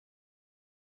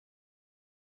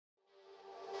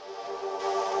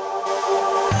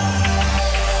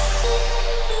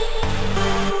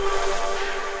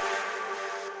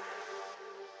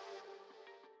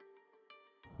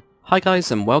Hi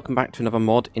guys, and welcome back to another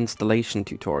mod installation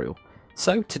tutorial.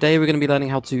 So today we're going to be learning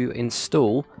how to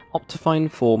install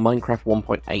Optifine for Minecraft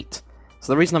 1.8.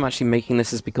 So the reason I'm actually making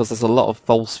this is because there's a lot of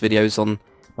false videos on,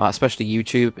 especially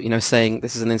YouTube, saying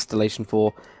this is an installation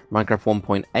for Minecraft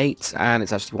 1.8 and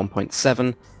it's actually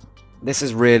 1.7. This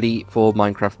is really for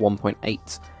Minecraft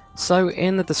 1.8. So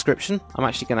in the description I'm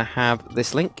actually going to have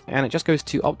this link, and it just goes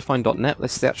to optifine.net.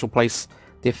 This is the actual place,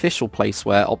 the official place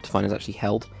where Optifine is actually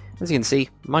held. As you can see,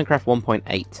 Minecraft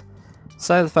 1.8.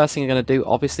 So the first thing you're going to do,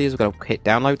 obviously, is we're going to hit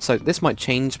download. So this might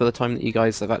change by the time that you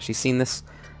guys have actually seen this.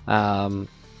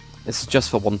 This is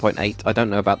just for 1.8. I don't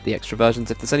know about the extra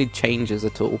versions. If there's any changes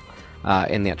at all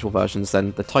in the actual versions,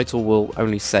 then the title will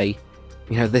only say,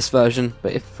 this version.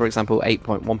 But if, for example,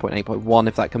 1.8.1,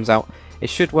 if that comes out, it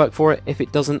should work for it. If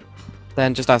it doesn't,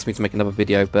 then just ask me to make another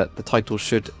video, but the title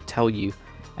should tell you.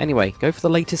 Anyway, go for the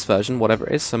latest version, whatever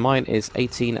it is. So mine is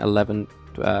 18.11.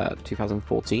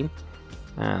 2014,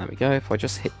 and there we go. If I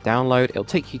just hit download, it'll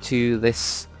take you to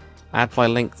this ad file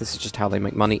link. This is just how they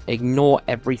make money. Ignore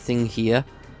everything here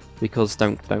because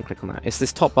don't click on that. It's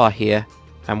this top bar here,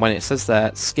 and when it says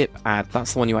there skip ad,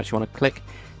 that's the one you actually want to click.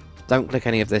 Don't click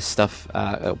any of this stuff.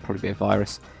 It'll probably be a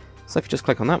virus. So if you just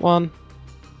click on that one,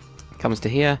 it comes to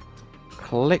here,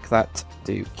 click that,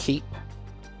 do keep,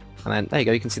 and then there you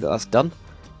go. You can see that that's done.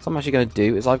 So what I'm actually going to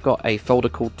do is I've got a folder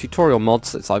called tutorial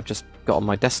mods that I've just got on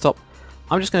my desktop.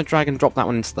 I'm just going to drag and drop that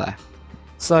one into there.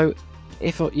 So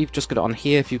if you've just got it on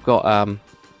here, if you've got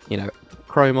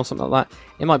Chrome or something like that,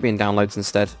 it might be in downloads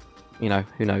instead.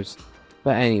 Who knows.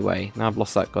 But anyway, now I've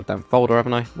lost that goddamn folder,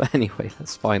 haven't I? But anyway,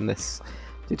 let's find this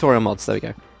tutorial mods. There we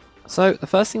go. So the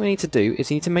first thing we need to do is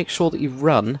you need to make sure that you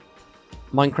run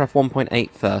Minecraft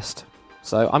 1.8 first.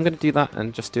 So I'm going to do that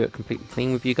and just do it completely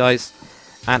clean with you guys.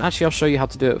 And actually I'll show you how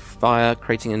to do it via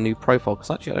creating a new profile,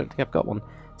 because actually I don't think I've got one.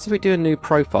 So if we do a new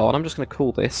profile, and I'm just going to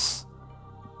call this,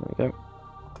 there we go,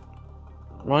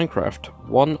 Minecraft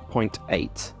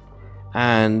 1.8.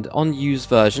 And on use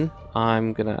version,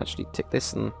 I'm going to actually tick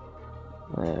this, and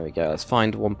there we go, let's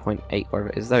find 1.8, wherever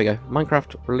it is. There we go,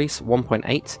 Minecraft release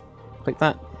 1.8. Click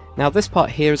that. Now this part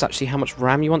here is actually how much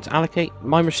RAM you want to allocate.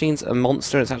 My machine's a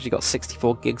monster, it's actually got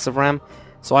 64 gigs of RAM.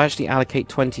 So I actually allocate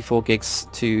 24 gigs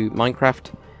to Minecraft.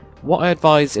 What I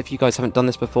advise, if you guys haven't done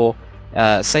this before,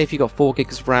 say if you've got 4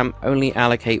 gigs of RAM, only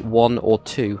allocate 1 or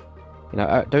 2.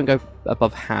 Don't go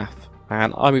above half.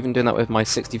 And I'm even doing that with my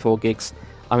 64 gigs.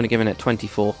 I'm only giving it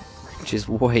 24, which is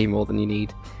way more than you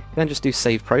need. Then just do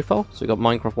save profile. So we've got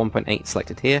Minecraft 1.8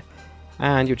 selected here.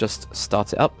 And you'll just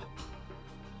start it up.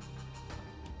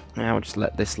 Now we'll just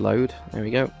let this load. There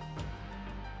we go.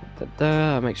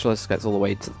 Make sure this gets all the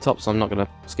way to the top, so I'm not going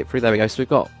to skip through. There we go. So we've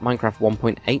got Minecraft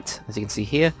 1.8, as you can see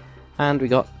here, and we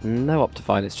got no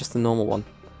Optifine. It's just the normal one.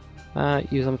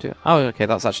 Use them to. Oh, okay,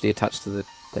 that's actually attached to the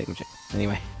thingamajig.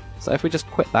 Anyway, so if we just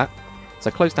quit that, so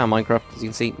close down Minecraft. As you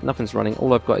can see, nothing's running.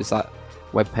 All I've got is that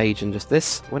web page and just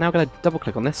this. We're now going to double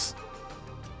click on this,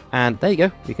 and there you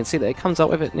go. You can see that it comes out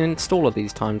with an installer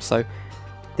these times. So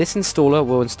this installer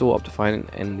will install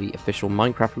Optifine in the official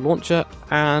Minecraft launcher,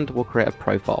 and we'll create a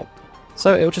profile.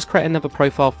 So it will just create another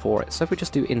profile for it. So if we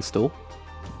just do install,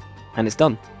 and it's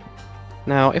done.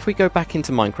 Now if we go back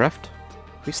into Minecraft,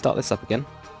 we start this up again.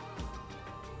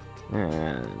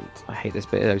 And I hate this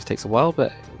bit, it always takes a while,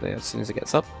 but as soon as it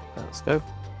gets up, let's go.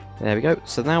 There we go.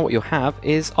 So now what you'll have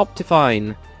is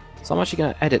Optifine. So I'm actually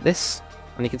going to edit this,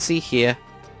 and you can see here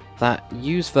that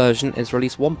use version is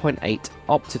release 1.8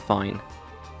 Optifine.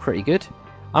 Pretty good.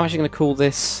 I'm actually going to call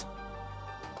this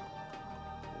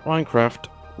Minecraft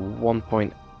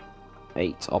 1.8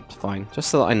 Optifine, just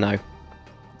so that I know.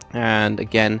 And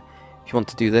again, if you want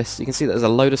to do this, you can see that there's a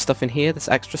load of stuff in here, this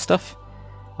extra stuff.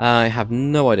 I have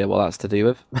no idea what that's to do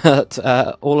with, but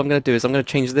all I'm going to do is I'm going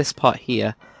to change this part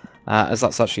here, as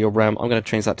that's actually your RAM. I'm going to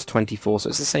change that to 24, so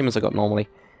it's the same as I got normally.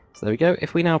 So there we go.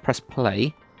 If we now press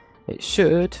play, it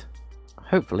should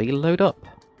hopefully load up.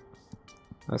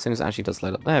 As soon as it actually does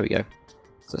load up, there we go.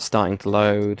 So it's starting to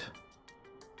load.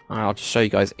 I'll just show you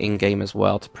guys in-game as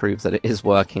well to prove that it is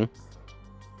working.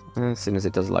 As soon as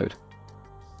it does load.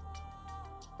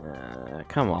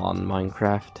 Come on,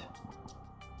 Minecraft.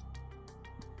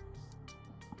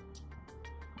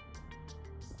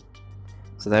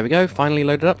 So there we go, finally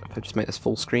loaded up. If I just make this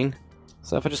full screen.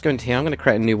 So if I just go into here, I'm going to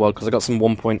create a new world because I've got some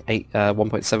 1.8,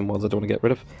 1.7 worlds I don't want to get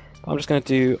rid of. But I'm just going to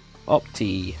do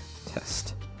Opti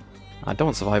test. I don't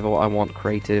want survival, I want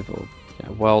creative or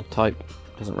world type,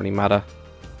 doesn't really matter.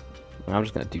 I'm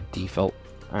just going to do default,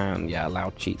 and yeah, allow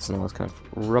cheats and all this kind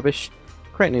of rubbish.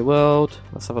 Create new world,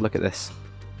 let's have a look at this.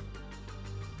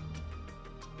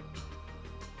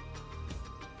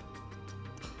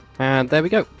 And there we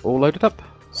go, all loaded up.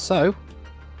 So So,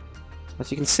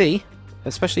 as you can see,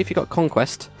 especially if you've got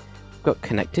Conquest, we've got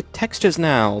connected textures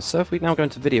now. So if we now go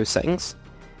into video settings,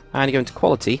 and you go into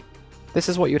quality, this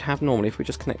is what you would have normally if we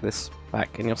just connect this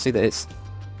back, and you'll see that it's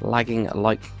lagging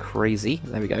like crazy.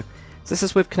 There we go. So this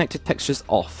is with connected textures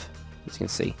off, as you can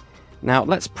see. Now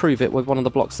let's prove it with one of the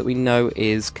blocks that we know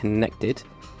is connected.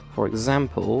 For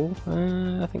example,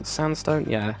 I think sandstone,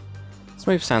 yeah.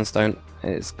 Smooth sandstone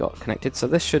is got connected, so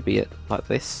this should be it, like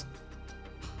this.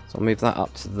 So I'll move that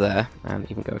up to there,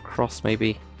 and even go across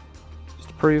maybe, just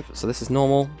to prove. So this is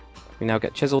normal. We now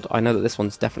get chiseled. I know that this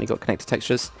one's definitely got connected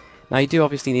textures. Now you do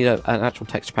obviously need an actual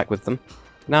texture pack with them.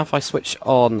 Now if I switch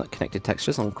on connected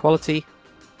textures on quality,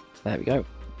 there we go.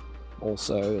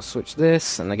 Also switch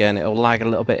this, and again it'll lag a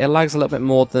little bit. It lags a little bit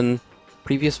more than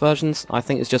previous versions. I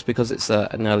think it's just because it's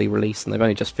an early release and they've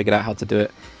only just figured out how to do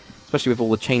it, especially with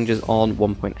all the changes on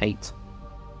 1.8.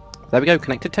 There we go,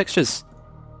 connected textures.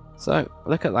 So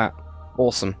look at that,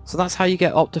 awesome. So that's how you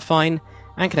get Optifine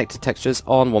and connected textures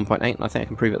on 1.8, and I think I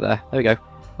can prove it there. There we go,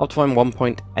 Optifine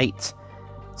 1.8.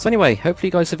 So anyway, hopefully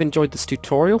you guys have enjoyed this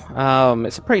tutorial.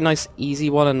 It's a pretty nice, easy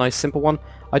one, a nice, simple one.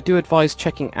 I do advise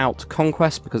checking out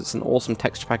Conquest because it's an awesome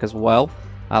texture pack as well.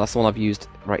 That's the one I've used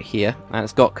right here, and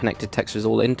it's got connected textures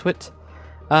all into it.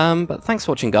 But thanks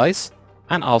for watching, guys,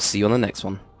 and I'll see you on the next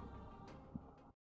one.